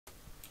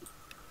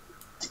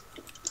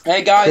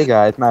Hey guys. Hey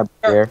guys, my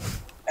here.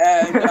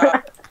 And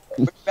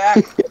we're back.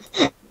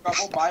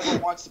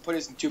 Mybo wants to put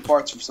his in 2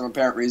 parts for some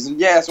apparent reason.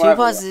 Yeah, that's what Two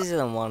parts is easier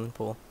than one,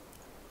 Paul.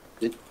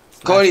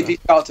 Cody, be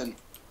skeleton.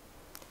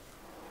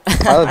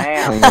 I was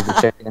playing as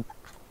a chicken.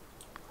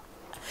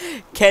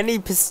 Kenny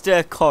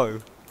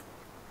Pisterco.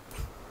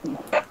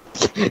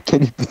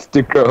 Can you just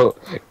go?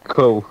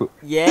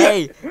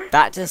 Yay!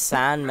 Back to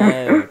sand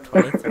mode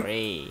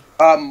 23.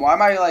 Why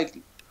am I like?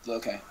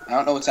 Okay, I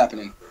don't know what's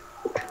happening.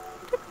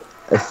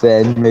 I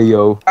said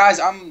Mayo. Guys,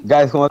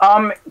 Come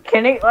on.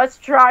 Let's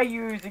try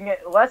using it.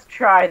 Let's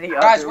try the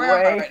Guys, other where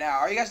am I way. right now?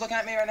 Are you guys looking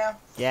at me right now?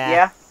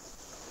 Yeah.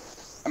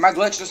 Am I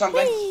glitched or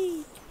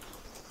something?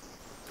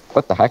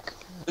 What the heck?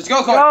 Let's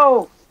go,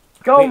 Cody.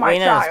 Go, we my know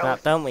this child.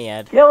 map, don't we,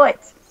 Ed? Kill it.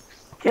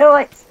 Kill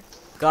it.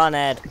 Go on,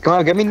 Ed. Come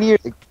on, get me near,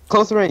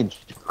 close range.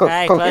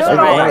 Hey, Kill close it.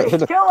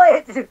 range. Kill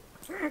it.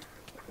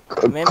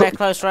 I'm in my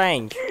close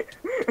range.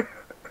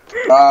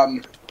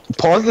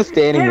 Pause the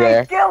standing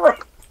there. Kill it.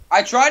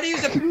 I tried to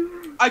use a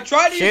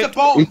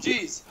bone.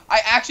 Jeez, I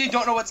actually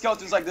don't know what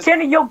skeletons like this.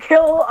 Kenny, you'll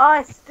kill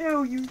us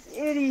too, you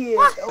idiot.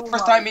 Oh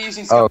First my. time me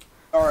using skeleton.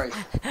 Sorry.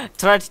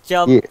 Tried to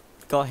jump, Yeah.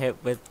 got hit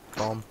with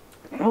bomb.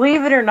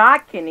 Believe it or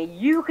not, Kenny,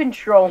 you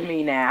control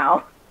me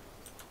now.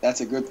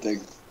 That's a good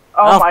thing.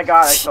 Oh my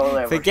god, I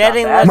totally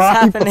Forgetting overshot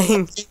what's that.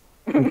 happening.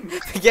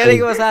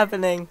 Forgetting what's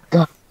happening.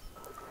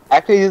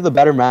 Actually, this is a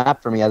better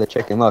map for me as a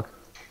chicken. Look.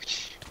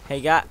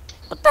 Hey, what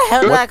the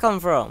hell did that come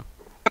from?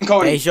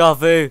 Cody. Deja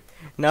vu.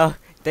 No,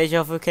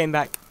 deja vu came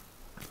back.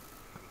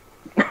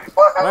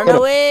 Run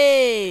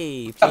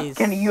away! Please.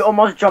 Kenny, you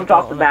almost jumped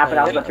off the map and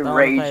I was about to Don't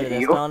rage wanna play with at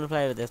this, you. Don't want to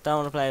play with this. Don't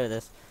want to play with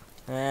this.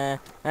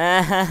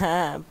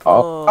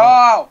 Oh.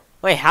 Oh,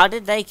 Wait, how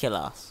did they kill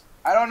us?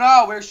 I don't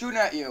know. We were shooting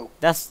at you.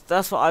 That's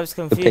what I was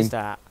confused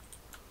at.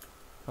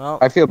 Well,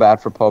 I feel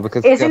bad for Paul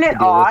because Isn't he has it to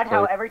deal with odd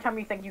how Cody. every time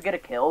you think you get a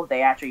kill,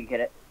 they actually get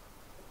it?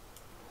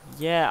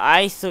 yeah,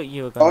 I thought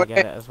you were gonna Okay,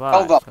 get it as well.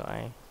 hold up.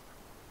 Actually.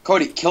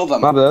 Cody, kill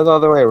them. No, but that's the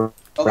other way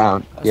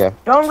around. Yeah.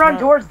 Don't run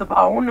towards the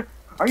bone.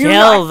 Are you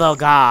Kill nuts? the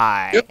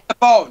guy. Use the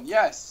bone.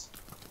 Yes.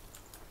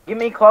 Get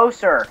me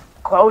closer.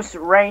 Close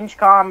range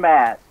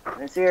combat.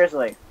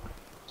 Seriously.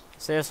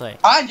 Seriously.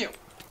 Behind you.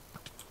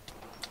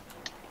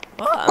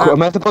 What?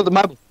 I'm at the point of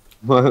my.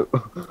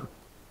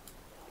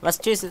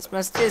 Massachusetts.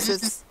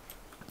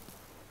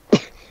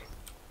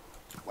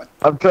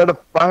 I'm trying to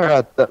fire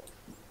at the.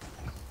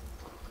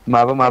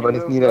 My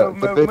buddies need a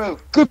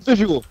move. good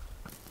visual.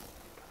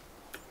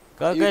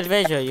 Got You- good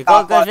visual. You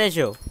got good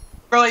visual.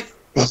 Really?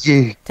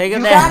 Yeah. Take You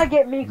him gotta down.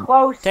 get me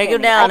close. Take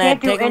him Kenny. down, I Ed.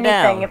 can't do Take him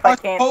anything down. if I You're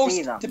can't see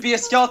supposed them. to be a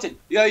skeleton.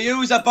 You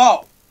use a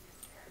bow.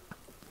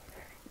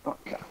 Oh,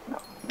 no.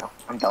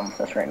 I'm done with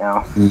this right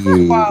now.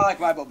 Well, I like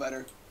my bow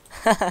better.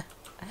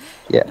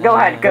 Yeah. Go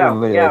ahead, go.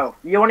 Everybody Go.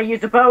 You want to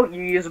use a bow?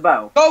 You use a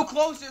bow. Go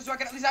closer so I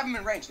can at least have him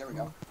in range. There we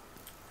go.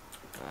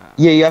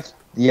 Yeah, you have.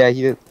 Yeah,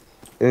 he did.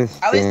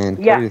 At least-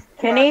 Yeah,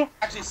 Kenny,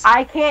 Actually,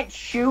 I can't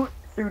shoot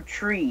through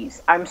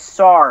trees. I'm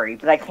sorry,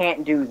 but I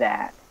can't do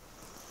that.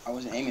 I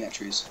wasn't aiming at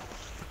trees.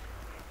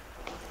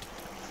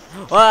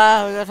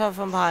 Wow, we got attacked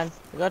from behind.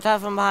 We got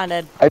attacked from behind,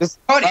 Ed. I just.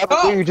 Cody,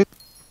 go! You just.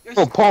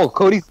 Oh, Paul,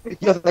 Cody's.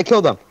 Yes, I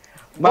killed him.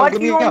 Mom, What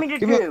give do you a want gun. me to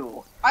Give me a-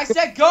 do? I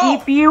said go.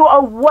 Keep you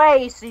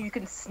away so you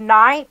can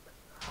snipe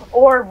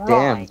or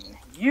run. Damn.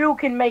 You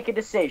can make a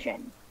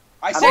decision.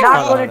 I I'm said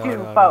not go. gonna do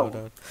both.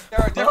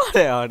 There are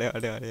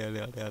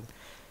different.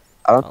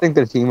 I don't think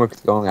their teamwork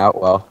is going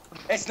out well.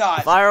 It's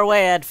not. Fire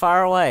away, Ed.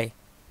 Fire away.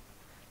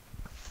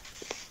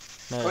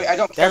 No, Wait, I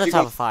don't the care if other you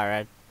type go of fire,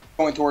 Ed.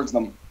 going towards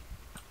them.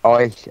 Oh,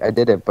 I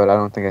did it, but I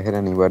don't think I hit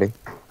anybody.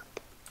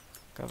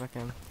 Go back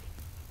in.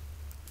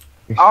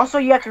 Also,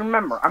 you have to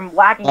remember, I'm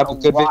lagging I have a a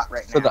good lot bit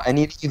right for now. the. I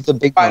need to use the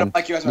big I one. don't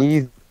like you as I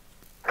need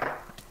Go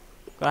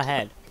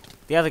ahead.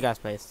 The other guys,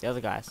 please. The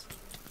other guys.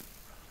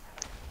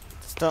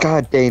 Stop.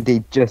 God dang,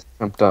 they just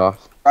jumped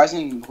off.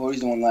 Rising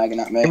Cody's the one lagging,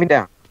 not Get me me.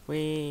 down.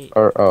 We.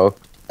 Or oh.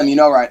 You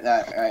know right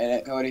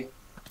Cody.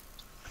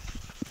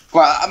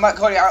 Well, I'm not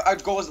Cody. Our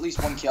goal is at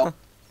least 1 kill.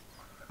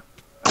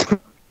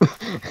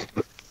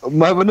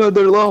 No,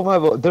 they're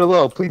low. They're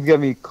low. Please get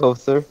me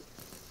closer.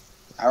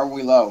 How are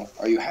we low?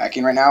 Are you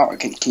hacking right now, or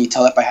can you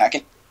tell that by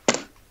hacking?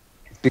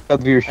 Because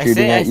we were I shooting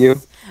think- at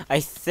you. I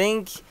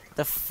think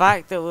the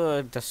fact that we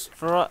were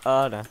destroy.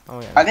 Oh no.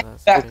 Oh yeah. I think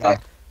that's-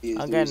 that.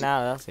 I'm getting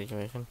out of that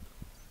situation.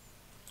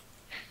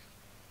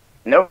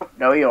 Nope,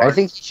 no you I are.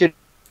 think he should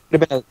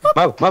have been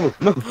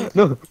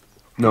a.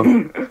 No.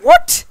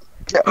 What?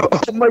 Oh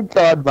my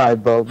God,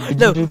 Mybo.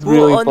 No, Did you just we were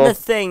really on fall? the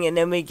thing and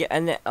then we get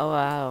and then, oh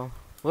wow,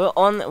 we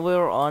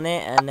were on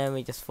it and then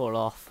we just fall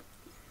off.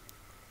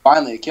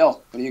 Finally, a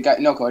kill. What do you got?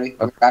 No, Cody.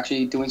 We're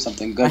actually doing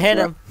something good. I hit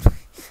for him.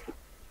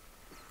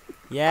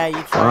 Yeah,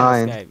 you trying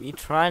Fine. to escape? You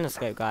trying to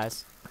escape,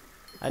 guys?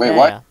 I Wait, dare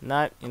what? ya.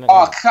 No, you're not.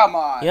 Oh, gonna. come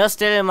on. You're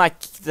stealing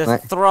the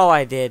What? throw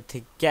I did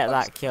to get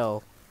that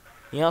kill.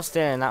 You're not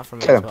stealing that from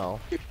me Get as him. well.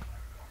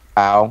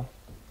 Ow.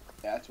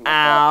 Yeah, that's what we thought.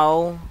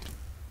 Ow.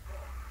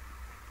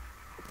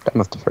 That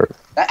must have hurt.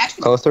 That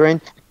actually, Closer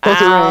range.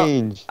 Closer Ow.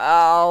 range.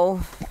 Ow.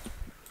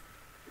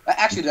 That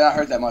actually did not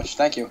hurt that much.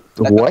 Thank you.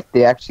 What?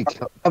 They actually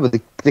killed. Yeah,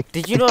 but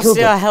Did you not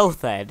see our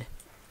health, Ed?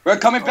 We're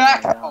coming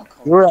back. my Oh,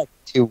 cool. We're at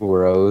 2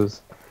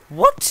 rows.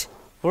 What?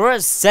 We're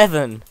at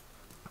 7.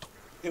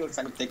 He looks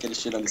like I'm taking a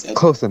shit on his head.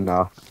 Close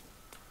enough.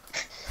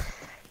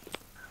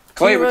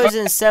 2 we're rows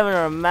and 7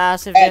 are a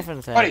massive Ed,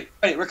 difference. buddy,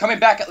 we're coming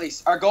back at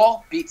least. Our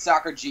goal: beat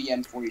Soccer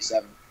GN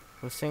 47.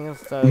 We're singing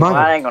so. Mine-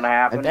 That ain't gonna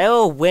happen. They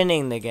were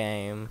winning the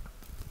game.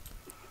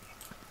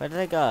 Where did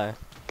they go?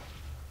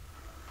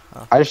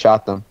 I just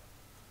shot them.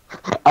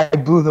 I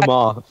blew them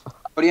off.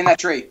 Buddy, in that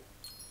tree.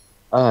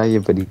 Yeah,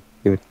 buddy.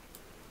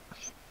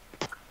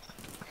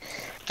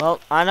 Well,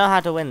 I know how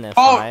to win this,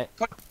 Oh, right?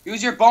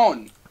 use your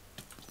bone.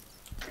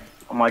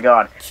 Oh my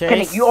god.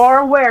 Kenny, Chase. you are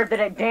aware that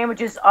it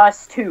damages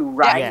us too,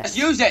 right? Yeah. Just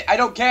use it. I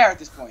don't care at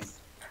this point.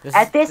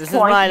 At this is my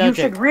point, you logic.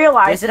 should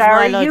realize This that is I my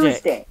already logic.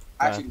 used it.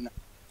 Actually, no.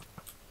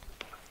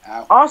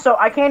 Ow. Also,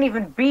 I can't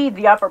even be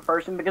the upper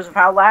person because of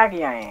how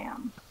laggy I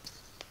am.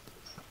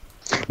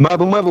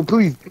 Mybo,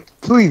 please.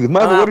 Please.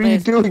 Mybo, what are you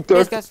doing?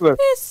 Please, guys, Throw-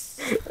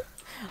 please.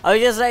 I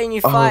was just letting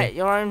you Oh. fight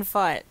your own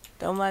fight.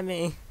 Don't mind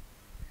me.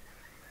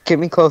 Get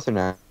me closer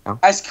now.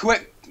 As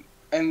quick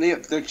and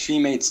leave their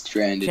teammates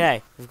stranded.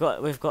 Okay,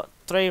 we've got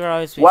 3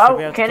 rows. We should be able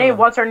Well, to Kenny, kill them.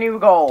 what's our new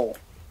goal?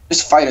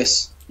 Just fight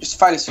us. Just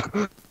fight us.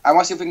 I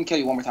want to see if we can kill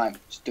you one more time.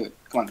 Just do it.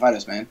 Come on, fight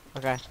us, man.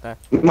 Okay, no.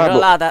 We're not Mybo.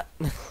 allowed that.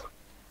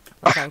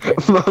 Thank you.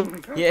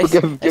 Yeah,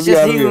 Get it's me just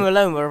out of leave him here.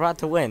 alone. We're about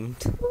to win.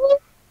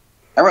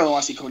 I really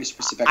want to see Cody's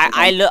perspective.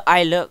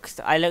 I looked.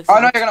 Oh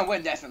no, you're gonna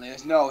win definitely.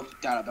 There's no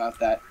doubt about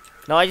that.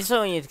 No, I just don't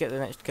want you to get the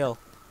next kill.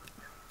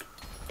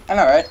 I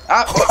know, right?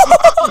 Ah,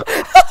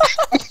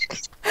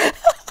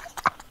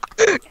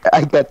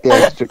 I got the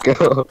extra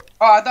kill.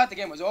 oh, I thought the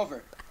game was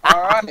over.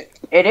 All right.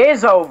 It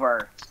is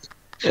over.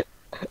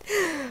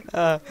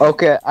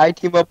 Okay, I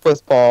team up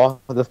with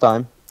Paul this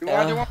time. You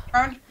want to do one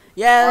round?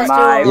 Yeah, let's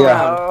Alright. do it.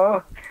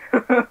 Yeah.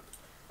 Mybo.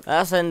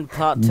 That's in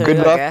part 2, Good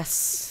I luck.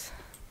 guess.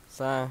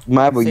 So,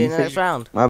 Mybo, see you you in the next said round.